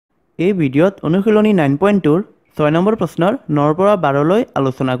এই ভিডিঅ'ত অনুশীলনী 9.2 ৰ 6 নম্বৰ প্ৰশ্নৰ 9 ৰ পৰা 12 লৈ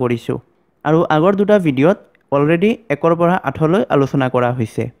আলোচনা কৰিছো আৰু আগৰ দুটা ভিডিঅ'ত অলৰেডি 1 ৰ পৰা 8 লৈ আলোচনা কৰা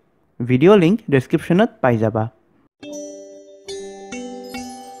হৈছে। ভিডিঅ' লিংক ডেসক্ৰিপচনত পাই যাবা।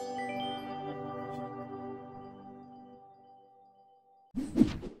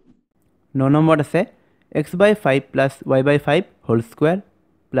 9 নম্বৰত আছে x/5 plus y/5 whole square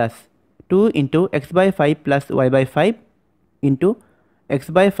plus 2 into x/5 plus y/5 into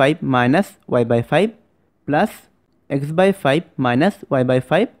x/5 minus y/5 plus x/5 minus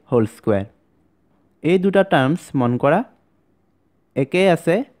y/5 whole square. এই দুটা টার্মস মন কৰা একে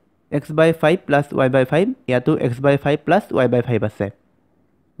আছে x/5 plus y/5 ইয়াতো x/5 plus y/5 আছে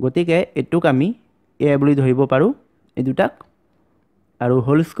গতিকে এটুক আমি a বুলি ধৰিব পাৰো এই দুটাক আৰু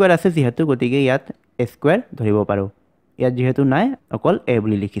হোল স্কয়াৰ আছে যেহেতু গতিকে ইয়াত a স্কয়াৰ ধৰিব পাৰো ইয়াত যেহেতু নাই অকল a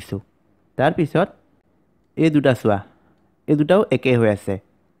বুলি লিখিছো তাৰ পিছত এই দুটা সোৱা এই দুটাও একে হৈ আছে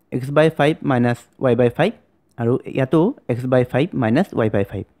x/5 minus y/5 আৰু ইয়াতো x/5 minus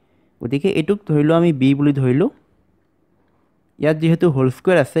y/5 গতিকে এটুক ধৰিলো আমি b বুলি ধৰিলো ইয়াত যেহেতু হোল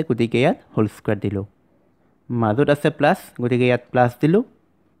স্কয়াৰ আছে গতিকে ইয়াত হোল স্কয়াৰ দিলো মাজত আছে প্লাস গতিকে ইয়াত প্লাস দিলো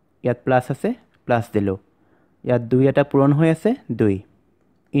ইয়াত প্লাস আছে প্লাস দিলো ইয়াত 2 এটা পূৰণ হৈ আছে 2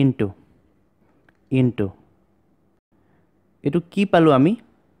 into এটু কি পালো আমি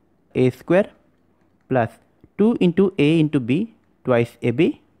a square plus 2 into a into b twice ab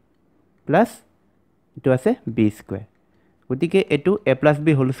plus এটু আছে b square গতিকে এটু a plus b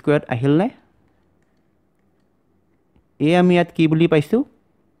whole square আহিল নাই a আমি ইয়াত কি বুলি পাইছো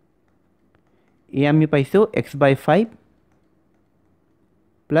a আমি পাইছো x/5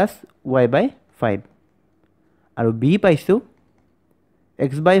 plus y/5 আৰু b পাইছো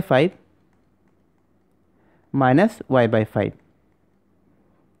x/5 minus y/5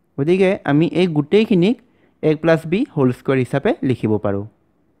 গতিকে আমি এই গুটেইখিনিক a plus b whole square হিচাপে লিখিব পাৰো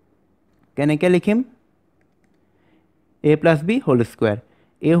কেনেকৈ লিখিম a plus b whole square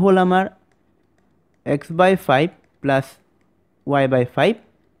a হল আমাৰ x/5 plus y/5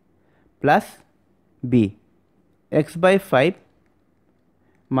 plus b x/5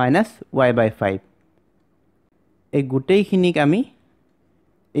 minus y/5 এই গুটেইখিনিক আমি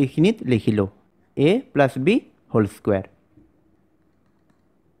এইখিনিত লিখিলো a plus b whole square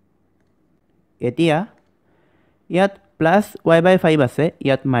এতিয়া ইয়াত plus y/5 আছে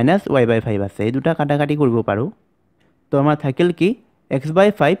ইয়াত minus y/5 আছে এই দুটা কাটাকাটি কৰিব পাৰো তো আমাৰ থাকিল কি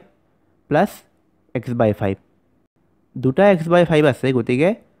x/5 plus x/5 দুটা x/5 আছে গতিকে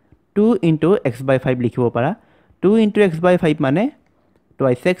 2 into x/5 লিখিব পাৰা 2 into x/5 মানে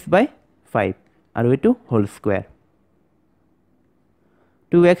twice x/5 আৰু এটো whole square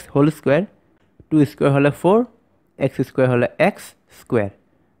 2x whole square 2 square হলে 4 x square হলে x square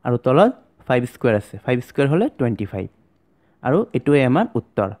আৰু তলত 5 square আছে 5 square হলে 25 আৰু এটোৱে আমাৰ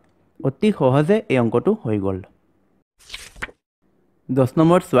উত্তৰ অতি সহজে এই অংকটো হৈ গল 10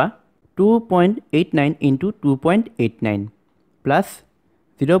 number সোৱা 2.89 into 2.89 plus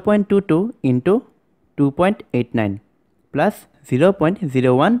 0.22 into 2.89 plus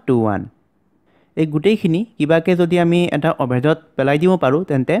 0.0121 এই গুটেইখিনি কিবাকে যদি আমি এটা অভেদত পেলাই দিব পাৰো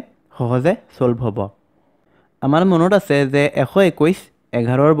তেন্তে সহজে সলভ হ'ব আমাৰ মনত আছে যে 121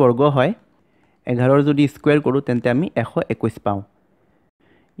 11 ৰ বৰ্গ হয় 11 ৰ যদি স্কয়াৰ কৰো তেন্তে আমি 121 পাও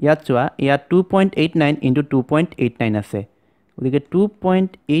ইয়াত চোৱা ইয়াত 2.89 into 2.89 আছে গতিকে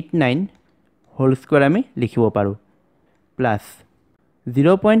 2.89 হোল স্কয়াৰ আমি লিখিব পাৰো প্লাস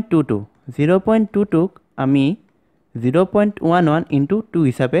 0.22 ক আমি 0.11 into 2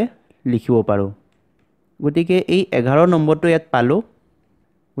 হিচাপে লিখিব পাৰো গতিকে এই 11 নম্বৰটো ইয়াত পালো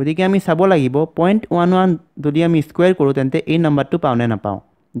গতিকে আমি চাব লাগিব 0.11 যদি আমি স্কয়াৰ কৰো তেন্তে এই নাম্বাৰটো পাও নে নাপাও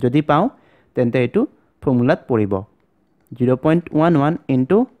যদি পাও তেন্তে এটো ফৰ্মুলাত পৰিব 0.11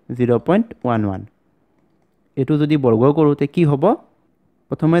 into 0.11 এটো যদি বৰ্গ কৰোতে কি হ'ব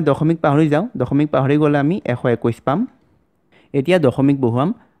প্ৰথমে দশমিক পাহৰি যাও দশমিক পাহৰি গলে আমি 121 পাম এতিয়া দশমিক বহুৱাম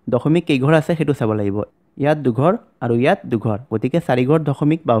দশমিক কেই ঘৰ আছে হেতু চাব লাগিব ইয়াত দুঘৰ আৰু ইয়াত দুঘৰ গতিকে 4 ঘৰ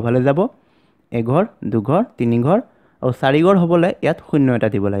দশমিক বাওফালে যাব এঘৰ দুঘৰ তিনি ঘৰ আৰু 4 ঘৰ হ'বলে ইয়াত শূন্য এটা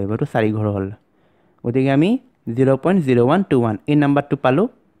দিব লাগিব এটো 4 ঘৰ হ'ল গতিকে আমি 0.0121 এই নাম্বাৰটো পালো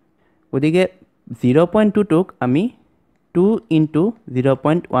গতিকে 0.22 ক আমি 2 into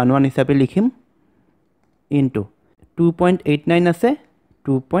 0.11 হিচাপে লিখিম into 2.89 আছে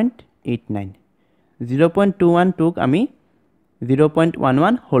 2.89 0.21 ক আমি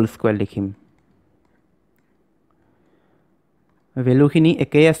 0.11 হোল স্কয়াৰ লিখিম ভ্যালুখিনি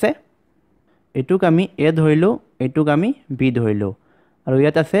একেই আছে এটুক আমি a ধৰিলো এটুক আমি b ধৰিলো আৰু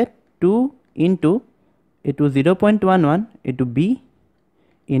ইয়াত আছে 2 into এটু 0.11 এটু b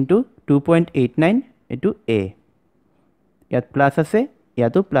into 2.89 এটু a ইয়াত প্লাস আছে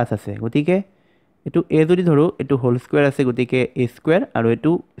ইয়াতো প্লাছ আছে গতিকে এটো a যদি ধৰো এটো হোল স্কয়াৰ আছে গতিকে a স্কয়াৰ আৰু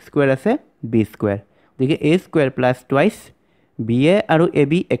এটো স্কয়াৰ আছে b স্কয়াৰ গতিকে a square plus twice ba আৰু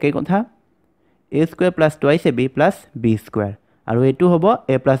ab একে কথা a square plus twice ab plus b square আৰু এটো হ'ব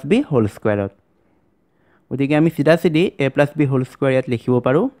a প্লাস b হোল স্কয়াৰত গতিকে আমি সিধা Sidhi a plus b whole square ইয়াত লিখিব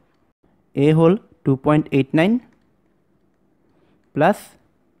পাৰো a whole 2.89 plus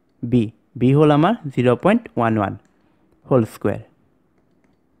b whole আমাৰ 0.11 হোল স্কয়াৰ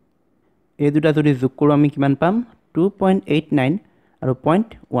এই দুটা যদি যোগ কৰো আমি কিমান পাম 2.89 আৰু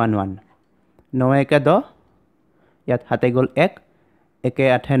 0.11 9 একে 10 ইয়াত হাতে গল 1 একে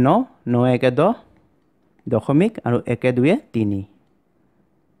 8 9 9 একে 10 দশমিক আৰু একে 2 3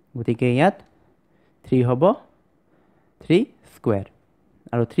 গতিকে ইয়াত 3 হ'ব 3 স্কয়াৰ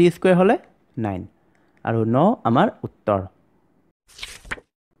আৰু 3 স্কয়াৰ হলে 9 আৰু 9 আমাৰ উত্তৰ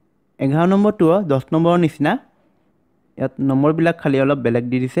 11 নম্বৰটো 10 নম্বৰৰ নিচিনা ইয়াত নম্বৰ বিলাক খালি অলপ বেলেগ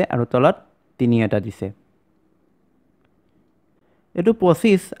দি দিছে আৰু তলত 3 এটা দিছে এটো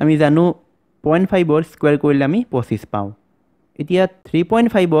 25 আমি জানো 0.5 ৰ স্কয়াৰ কৰিলে আমি 25 পাও এতিয়া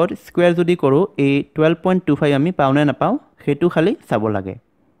 3.5 ৰ স্কয়াৰ যদি কৰো এই 12.25 আমি পাও না নাপাও হেতু খালি চাব লাগে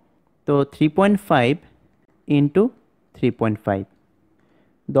তো 3.5 into 3.5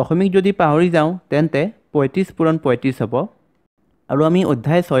 দশমিক যদি পাহৰি যাও তেন্তে 35 পূৰণ 35 হ'ব আৰু আমি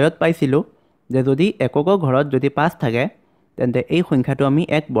অধ্যায় 6 ত পাইছিলো যে যদি একক ঘৰত যদি 5 থাকে তেন্তে এই সংখ্যাটো আমি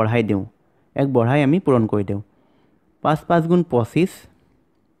 1 বঢ়াই দিও 1 বঢ়াই আমি পূৰণ কৰি দিও 5 5 গুণ 25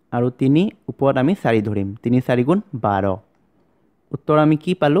 আৰু 3 ওপৰত আমি 4 ধৰিম 3 4 গুণ 12 উত্তৰ আমি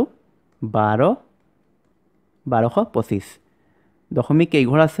কি পালো 1225 দশমিক কেই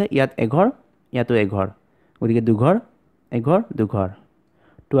ঘৰ আছে ইয়াত এঘৰ ইয়াতো এঘৰ গতিকে দুঘৰ এঘৰ দুঘৰ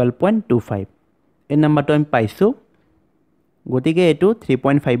 12.25 এই নাম্বাৰটো আমি পাইছো গতিকে এটো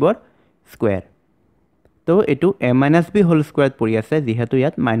 3.5 ৰ স্কয়াৰ তো এটো a - b হোল স্কয়াৰত পৰি আছে যেহেতু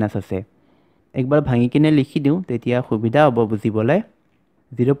ইয়াত মাইনাস আছে একবাৰ ভাঙি কিনে লিখি দিও তেতিয়া সুবিধা হ'ব বুজিবলৈ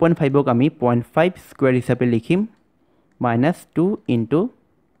 0.5 ক আমি 0.5 স্কয়াৰ হিচাপে লিখিম -2 into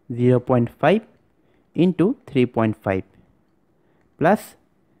 0.5 into 3.5 plus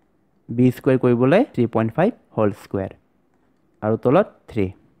b square কৰিবলৈ 3.5 হোল স্কয়াৰ আৰু তলত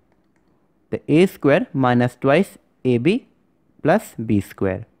 3 তে a square minus twice ab plus b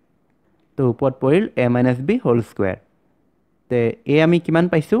square তো ওপৰত পৰিল a - b হোল স্কয়াৰ তে a আমি কিমান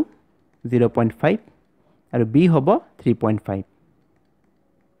পাইছো 0.5 আৰু b হ'ব 3.5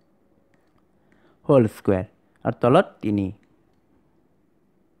 হোল স্কয়াৰ আৰু তলত 3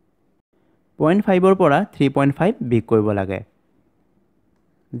 0.5 ৰ পৰা 3.5 বিগ কৰিব লাগে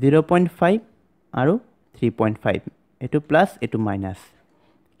 0.5 আৰু 3.5 এটো প্লাস এটো মাইনাস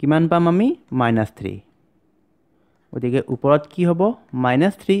কিমান পাম আমি -3 গতিকে ওপৰত কি হ'ব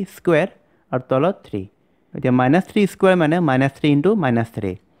 -3 স্কয়াৰ আৰু তলত 3 এতিয়া -3 স্কয়াৰ মানে -3 into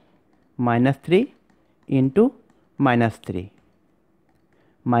 -3 -3 into -3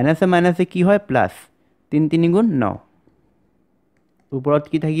 মাইনাসে মাইনাসে কি হয় প্লাস 3 3 গুণ 9 ওপৰত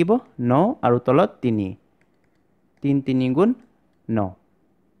কি থাকিব 9 আৰু তলত 3 3 3 গুণ 9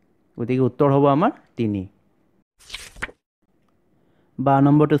 গতিকে উত্তৰ হ'ব আমাৰ 3 12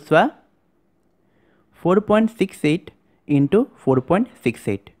 নম্বৰটো চোৱা 4.68 into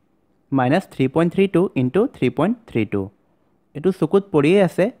 4.68 minus 3.32 into 3.32 এটো চকুত পৰিয়ে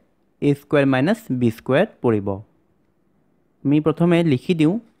আছে a square minus b square পৰিব আমি প্ৰথমে লিখি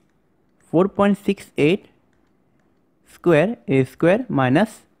দিও 4.68 square a square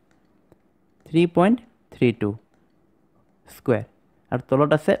minus 3.32 square আৰু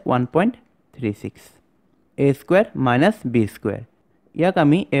তলত আছে 1.36 a square minus b square ইয়াক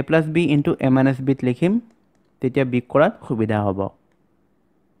আমি a plus b into a minus b লিখিম তেতিয়া b কৰাত সুবিধা হ'ব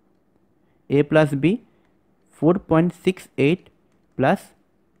a plus b 4.68 plus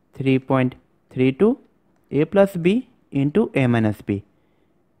 3.32 a plus b into a minus b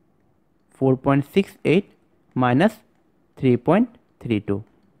 4.68 minus 3.32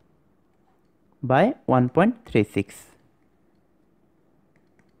 by 1.36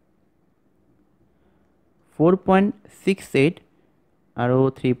 4.68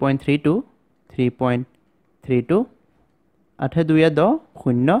 আৰু 3.32 3.32 8 2 10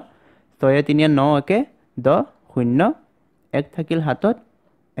 0 6 3 9 একে 10 0 1 থাকিল হাতত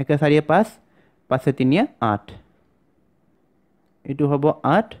 1 4 5 5 3 8 এটো হ'ব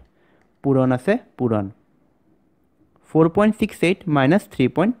 8 পূৰণ আছে পূৰণ 4.68 minus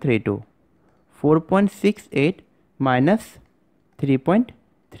 3.32 4.68 minus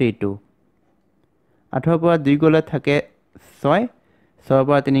 3.32 8 পৰা 2 গলে থাকে 6 6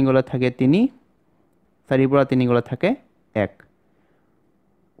 পৰা 3 গলে থাকে 3 4 পৰা 3 গলে থাকে 1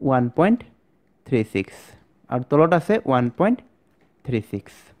 1.36 আৰু তলত আছে 1.36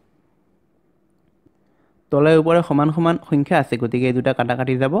 36 তলে ওপৰে সমান সমান সংখ্যা আছে গতিকে এই দুটা কাটা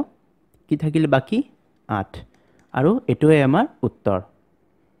কাটি যাব কি থাকিল বাকি 8 আৰু এটোৱে আমাৰ উত্তৰ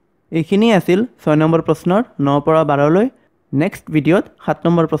এইখিনি আছিল 6 নম্বৰ প্ৰশ্নৰ 9 পৰা 12 লৈ নেক্সট ভিডিঅ'ত 7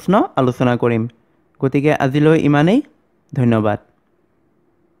 নম্বৰ প্ৰশ্ন আলোচনা কৰিম গতিকে আজিলৈ ইমানেই ধন্যবাদ